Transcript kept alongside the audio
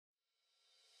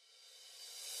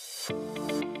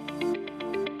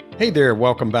Hey there,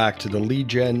 welcome back to the Lead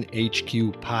Gen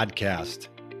HQ podcast.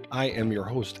 I am your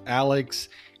host, Alex,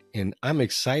 and I'm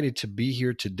excited to be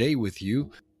here today with you.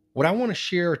 What I want to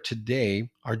share today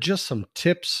are just some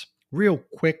tips, real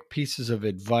quick pieces of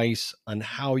advice on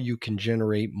how you can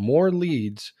generate more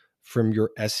leads from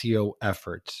your SEO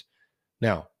efforts.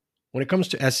 Now, when it comes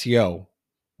to SEO,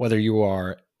 whether you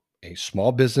are a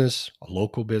small business, a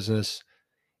local business,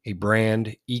 a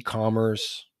brand,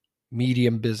 e-commerce,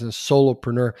 medium business,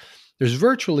 solopreneur, there's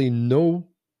virtually no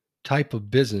type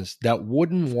of business that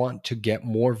wouldn't want to get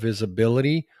more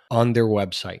visibility on their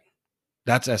website.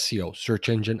 That's SEO, search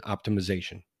engine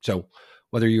optimization. So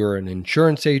whether you're an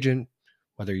insurance agent,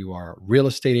 whether you are a real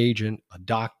estate agent, a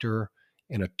doctor,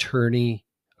 an attorney,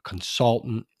 a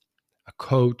consultant, a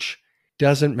coach,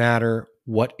 doesn't matter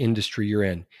what industry you're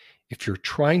in. If you're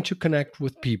trying to connect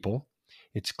with people,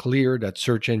 it's clear that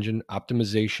search engine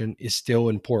optimization is still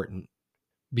important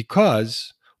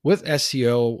because with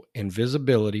SEO and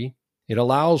visibility, it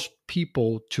allows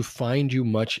people to find you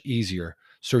much easier.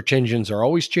 Search engines are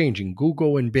always changing,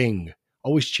 Google and Bing,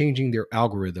 always changing their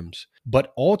algorithms.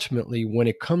 But ultimately, when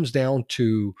it comes down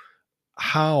to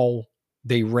how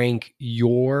they rank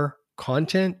your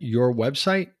content, your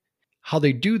website, how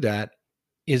they do that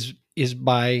is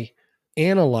by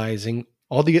analyzing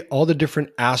all the different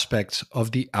aspects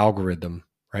of the algorithm,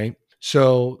 right?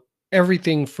 So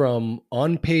everything from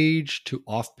on page to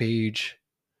off page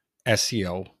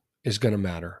SEO is going to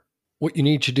matter. What you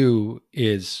need to do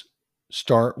is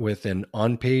start with an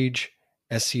on page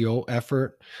SEO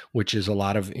effort, which is a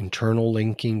lot of internal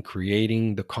linking,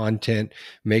 creating the content,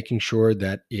 making sure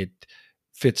that it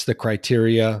fits the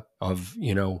criteria of,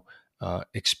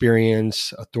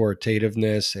 experience,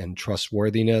 authoritativeness, and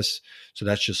trustworthiness. So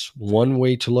that's just one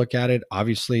way to look at it.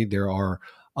 Obviously, there are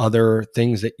other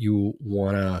things that you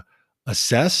want to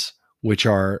assess, which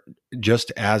are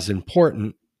just as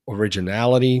important: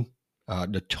 originality,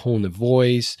 the tone of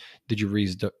voice. Did you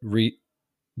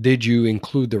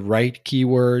include the right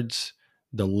keywords,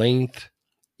 the length?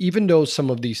 Even though some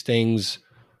of these things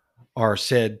are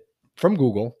said from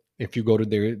Google, if you go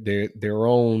to their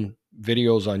own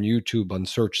videos on YouTube, on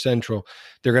Search Central,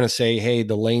 they're going to say, hey,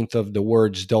 the length of the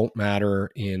words don't matter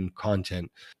in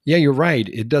content. Yeah, you're right.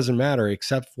 It doesn't matter,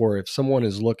 except for if someone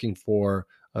is looking for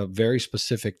a very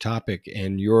specific topic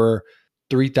and your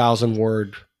 3,000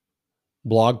 word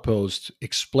blog post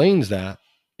explains that,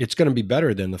 it's going to be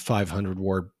better than the 500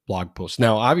 word blog post.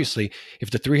 Now, obviously,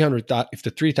 if the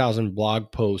 3,000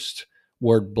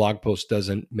 word blog post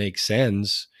doesn't make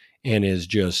sense and is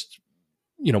just,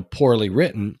 poorly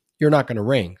written, you're not going to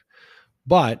rank.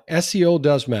 But SEO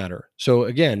does matter. So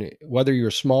again, whether you're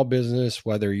a small business,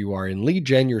 whether you are in lead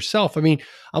gen yourself, I'm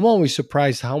always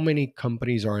surprised how many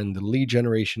companies are in the lead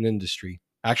generation industry,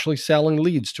 actually selling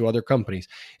leads to other companies.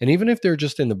 And even if they're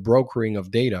just in the brokering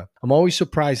of data, I'm always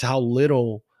surprised how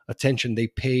little attention they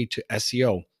pay to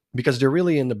SEO, because they're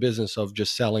really in the business of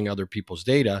just selling other people's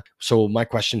data. So my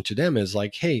question to them is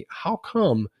like, hey, how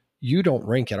come you don't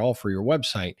rank at all for your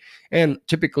website? And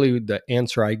typically the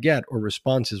answer I get or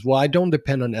response is, well, I don't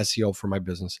depend on SEO for my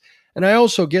business. And I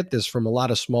also get this from a lot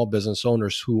of small business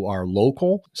owners who are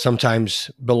local,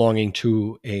 sometimes belonging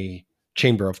to a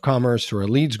chamber of commerce or a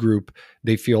leads group.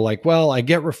 They feel like, well, I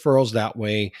get referrals that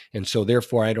way, and so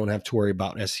therefore I don't have to worry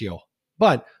about SEO.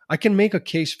 But I can make a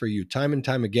case for you time and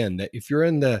time again that if you're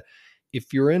in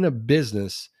a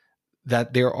business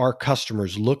that there are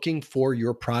customers looking for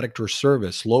your product or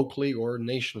service locally or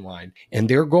nationwide, and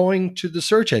they're going to the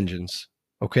search engines,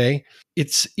 okay?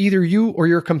 It's either you or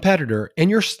your competitor,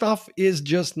 and your stuff is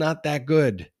just not that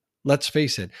good. Let's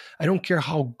face it. I don't care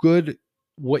how good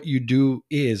what you do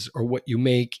is or what you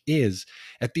make is.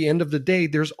 At the end of the day,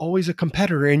 there's always a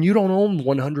competitor, and you don't own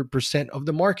 100% of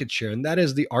the market share. And that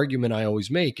is the argument I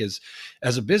always make is,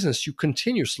 as a business, you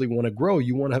continuously want to grow.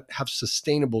 You want to have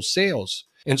sustainable sales.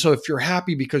 And so if you're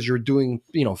happy because you're doing,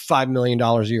 $5 million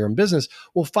a year in business,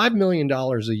 well, $5 million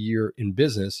a year in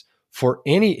business for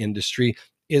any industry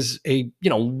is a,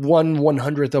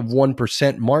 1/100th of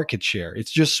 1% market share.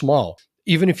 It's just small.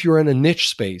 Even if you're in a niche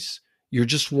space, you're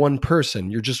just one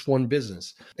person, you're just one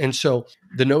business. And so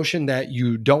the notion that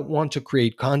you don't want to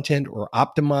create content or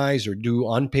optimize or do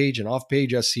on-page and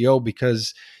off-page SEO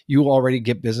because you already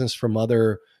get business from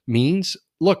other means,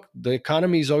 look, the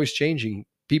economy is always changing.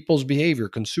 People's behavior,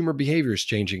 consumer behavior is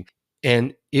changing.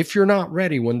 And if you're not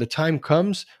ready when the time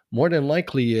comes, more than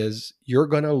likely is you're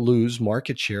going to lose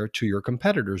market share to your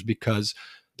competitors, because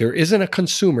there isn't a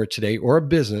consumer today or a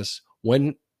business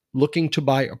when looking to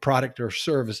buy a product or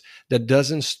service that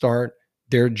doesn't start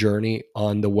their journey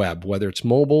on the web, whether it's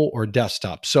mobile or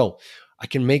desktop. So I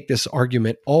can make this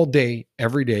argument all day,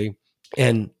 every day,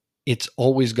 and it's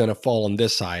always going to fall on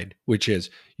this side, which is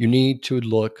you need to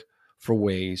look for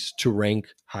ways to rank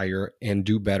higher and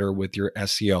do better with your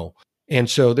SEO. And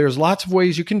so there's lots of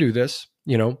ways you can do this.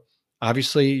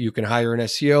 Obviously you can hire an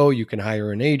SEO, you can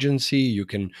hire an agency, you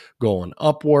can go on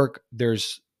Upwork.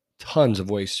 There's tons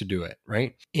of ways to do it,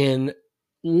 right? And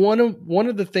one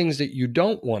of the things that you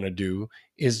don't want to do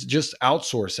is just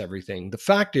outsource everything. The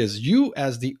fact is, you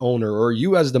as the owner or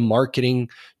you as the marketing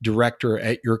director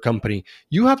at your company,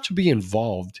 you have to be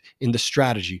involved in the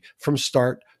strategy from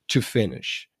start to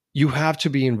finish. You have to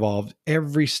be involved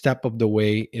every step of the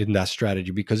way in that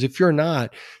strategy, because if you're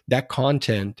not, that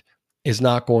content is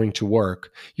not going to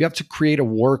work. You have to create a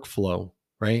workflow,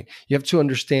 right? You have to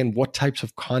understand what types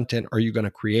of content are you going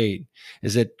to create.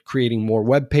 Is it creating more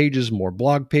web pages, more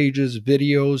blog pages,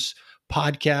 videos,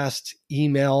 podcasts,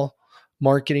 email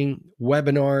marketing,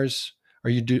 webinars? Are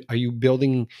you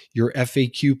building your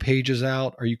FAQ pages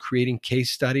out? Are you creating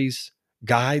case studies,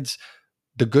 guides?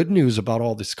 The good news about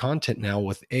all this content now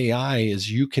with AI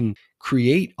is you can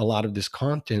create a lot of this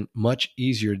content much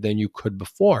easier than you could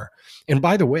before. And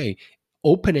by the way,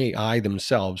 OpenAI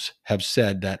themselves have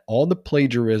said that all the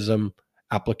plagiarism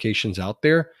applications out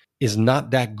there is not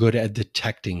that good at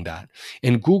detecting that.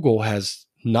 And Google has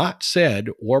not said,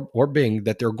 or Bing,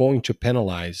 that they're going to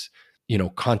penalize,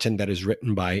 content that is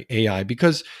written by AI,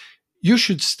 because you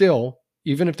should still,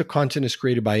 even if the content is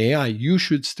created by AI, you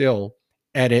should still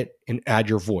edit and add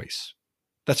your voice.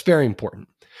 That's very important.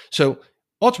 So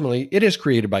ultimately, it is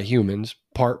created by humans,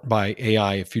 part by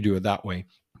AI if you do it that way.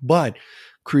 But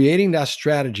creating that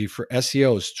strategy for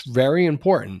SEO is very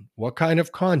important. What kind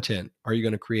of content are you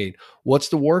going to create? What's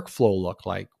the workflow look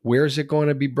like? Where is it going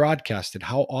to be broadcasted?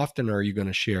 How often are you going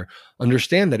to share?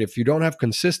 Understand that if you don't have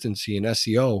consistency in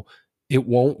SEO, it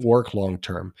won't work long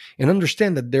term. And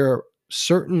understand that there are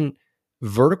certain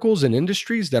verticals and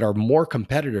industries that are more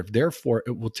competitive. Therefore,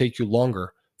 it will take you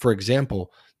longer. For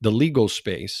example, the legal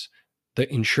space,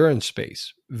 the insurance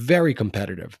space, very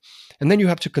competitive. And then you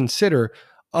have to consider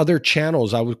other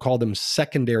channels. I would call them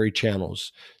secondary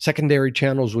channels. Secondary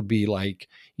channels would be like,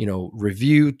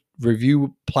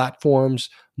 review platforms,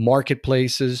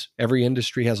 marketplaces. Every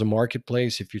industry has a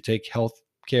marketplace. If you take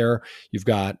healthcare, you've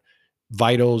got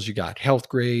Vitals, you got Health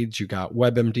Grades, you got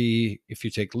WebMD. If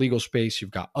you take legal space, you've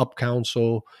got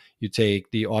UpCounsel. You take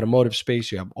the automotive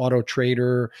space, you have Auto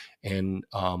Trader and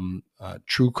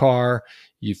TrueCar.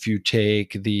 If you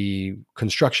take the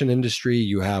construction industry,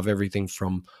 you have everything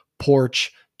from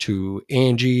Porch to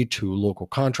Angie to Local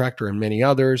Contractor and many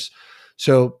others.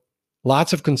 So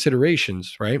lots of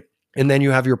considerations, right? And then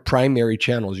you have your primary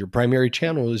channels. Your primary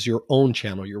channel is your own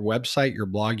channel, your website, your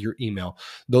blog, your email.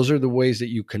 Those are the ways that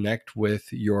you connect with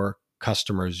your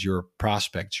customers, your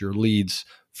prospects, your leads,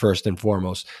 first and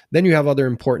foremost. Then you have other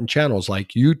important channels like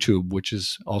YouTube, which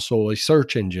is also a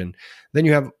search engine. Then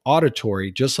you have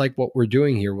auditory, just like what we're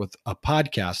doing here with a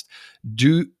podcast.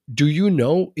 Do you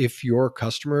know if your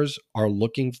customers are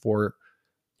looking for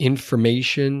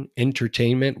information,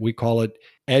 entertainment? We call it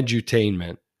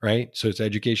edutainment, right? So it's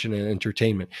education and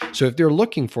entertainment. So if they're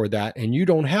looking for that and you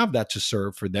don't have that to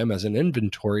serve for them as an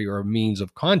inventory or a means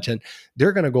of content,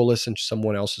 they're going to go listen to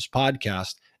someone else's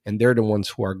podcast, and they're the ones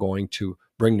who are going to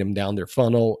bring them down their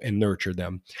funnel and nurture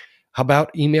them. How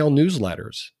about email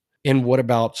newsletters? And what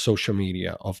about social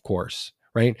media, of course,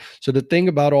 right? So the thing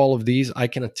about all of these, I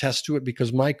can attest to it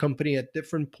because my company at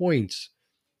different points,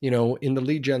 in the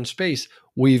lead gen space,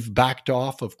 we've backed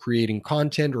off of creating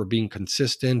content or being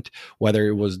consistent, whether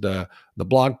it was the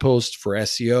blog post for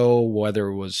SEO, whether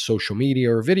it was social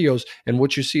media or videos. And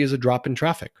what you see is a drop in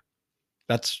traffic.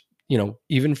 That's,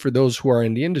 even for those who are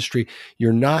in the industry,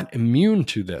 you're not immune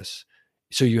to this.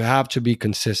 So you have to be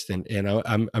consistent. And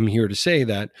I'm here to say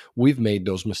that we've made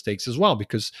those mistakes as well,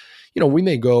 because, we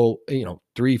may go,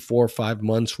 3, 4, 5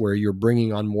 months where you're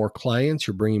bringing on more clients,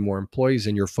 you're bringing more employees,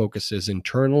 and your focus is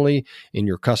internally in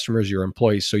your customers, your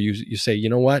employees. So you say, you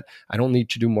know what, I don't need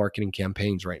to do marketing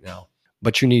campaigns right now,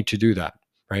 but you need to do that.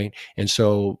 Right. And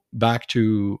so back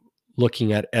to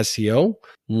looking at SEO,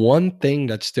 one thing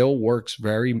that still works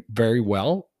very, very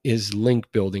well is link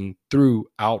building through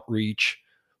outreach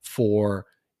for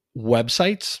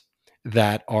websites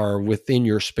that are within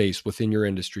your space, within your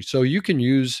industry. So you can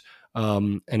use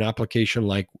an application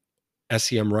like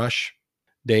SEMrush.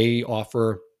 They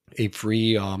offer a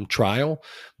free trial,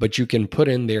 but you can put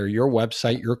in there your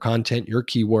website, your content, your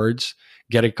keywords,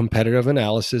 get a competitive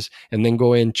analysis, and then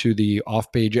go into the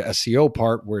off-page SEO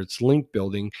part where it's link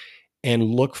building. and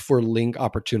look for link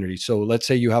opportunities. So let's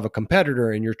say you have a competitor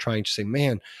and you're trying to say,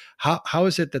 man, how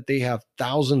is it that they have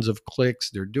thousands of clicks?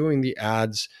 They're doing the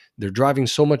ads, they're driving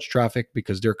so much traffic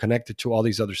because they're connected to all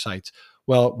these other sites.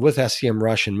 Well, with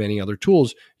SEMrush and many other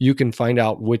tools, you can find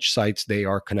out which sites they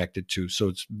are connected to. So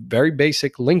it's very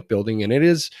basic link building, and it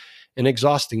is an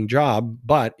exhausting job,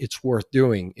 but it's worth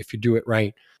doing if you do it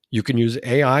right. You can use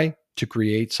AI to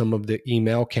create some of the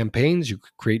email campaigns. You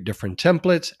could create different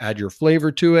templates, add your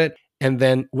flavor to it. And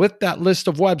then with that list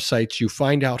of websites, you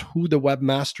find out who the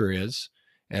webmaster is,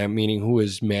 meaning who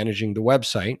is managing the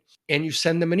website, and you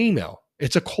send them an email.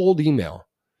 It's a cold email.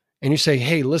 And you say,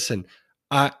 hey, listen,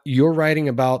 you're writing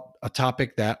about a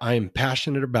topic that I am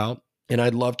passionate about, and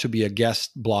I'd love to be a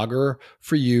guest blogger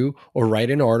for you, or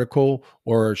write an article,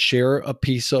 or share a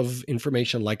piece of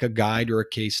information like a guide or a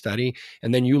case study.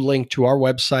 And then you link to our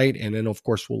website. And then, of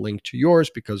course, we'll link to yours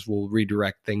because we'll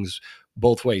redirect things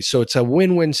both ways. So it's a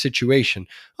win-win situation.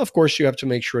 Of course, you have to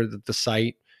make sure that the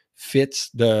site fits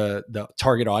the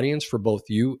target audience for both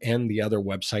you and the other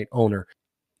website owner.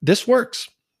 This works.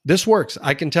 This works.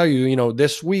 I can tell you,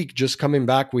 this week, just coming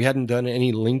back, we hadn't done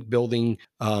any link building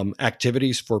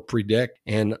activities for Predict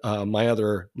and my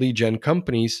other lead gen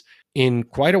companies in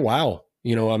quite a while.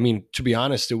 To be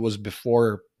honest, it was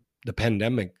before the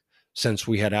pandemic since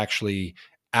we had actually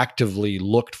actively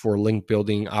looked for link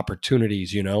building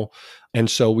opportunities, And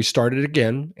so we started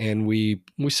again, and we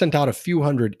sent out a few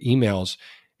hundred emails.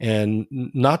 And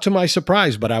not to my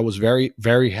surprise, but I was very,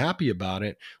 very happy about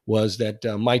it, was that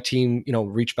my team,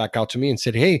 reached back out to me and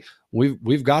said, hey,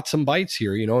 we've got some bites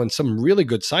here, and some really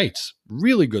good sites.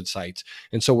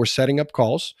 And so we're setting up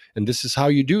calls, and this is how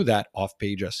you do that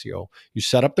off-page SEO. You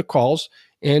set up the calls,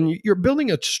 and you're building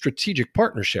a strategic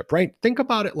partnership, right? Think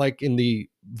about it like in the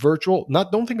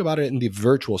don't think about it in the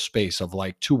virtual space of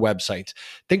like two websites.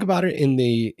 Think about it in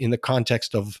the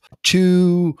context of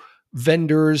two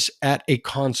vendors at a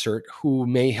concert who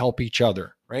may help each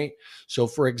other, right? So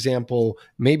for example,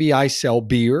 maybe I sell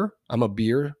beer. I'm a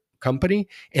beer company,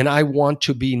 and I want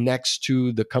to be next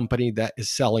to the company that is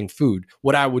selling food.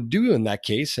 What I would do in that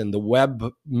case, and the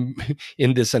web,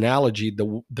 in this analogy,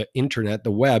 the internet,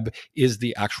 the web is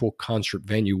the actual concert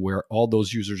venue where all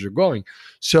those users are going.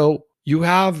 So you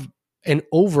have an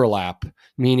overlap,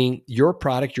 meaning your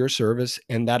product, your service,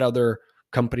 and that other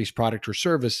company's product or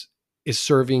service is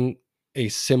serving a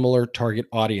similar target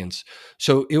audience.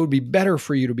 So it would be better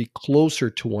for you to be closer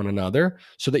to one another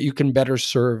so that you can better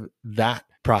serve that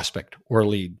prospect or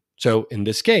lead. So in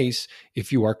this case,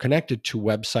 if you are connected to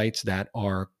websites that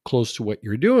are close to what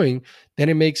you're doing, then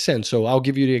it makes sense. So I'll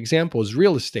give you the example is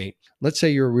real estate. Let's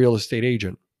say you're a real estate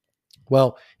agent.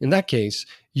 Well, in that case,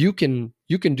 you can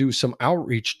do some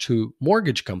outreach to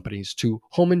mortgage companies, to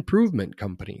home improvement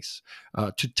companies,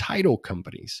 to title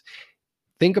companies.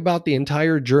 Think about the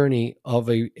entire journey of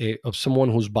of someone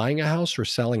who's buying a house or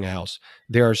selling a house.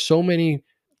 There are so many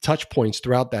touch points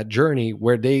throughout that journey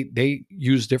where they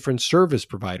use different service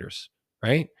providers,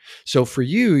 right? So for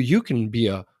you, you can be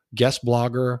a guest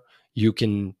blogger. You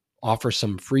can offer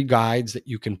some free guides that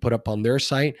you can put up on their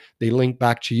site. They link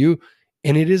back to you.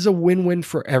 And it is a win-win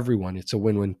for everyone. It's a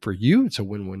win-win for you. It's a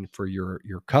win-win for your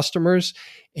customers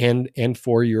and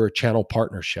for your channel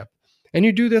partnership. And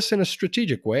you do this in a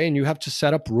strategic way, and you have to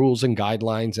set up rules and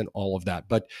guidelines and all of that.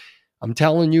 But I'm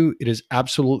telling you, it is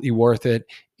absolutely worth it.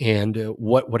 And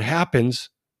what happens,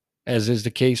 as is the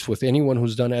case with anyone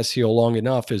who's done SEO long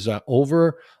enough, is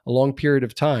over a long period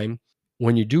of time,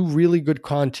 when you do really good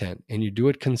content and you do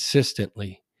it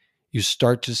consistently, you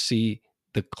start to see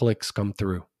the clicks come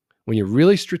through. When you're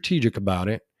really strategic about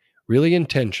it, really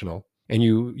intentional, and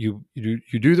you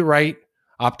do the right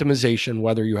optimization,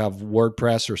 whether you have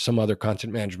WordPress or some other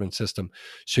content management system.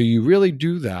 So you really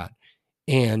do that,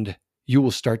 and you will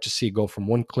start to see go from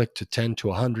one click to 10 to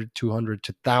 100, 200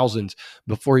 to thousands.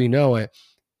 Before you know it,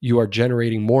 you are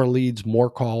generating more leads,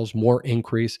 more calls, more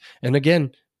increase. And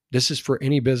again, this is for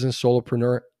any business,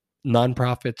 solopreneur,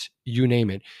 nonprofits, you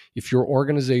name it. If your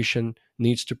organization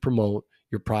needs to promote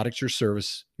your product, your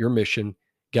service, your mission,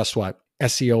 guess what?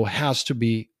 SEO has to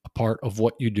be a part of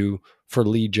what you do for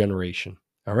lead generation.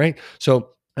 All right. So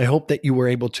I hope that you were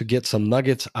able to get some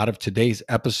nuggets out of today's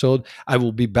episode. I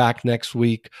will be back next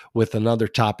week with another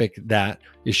topic that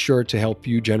is sure to help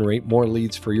you generate more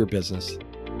leads for your business.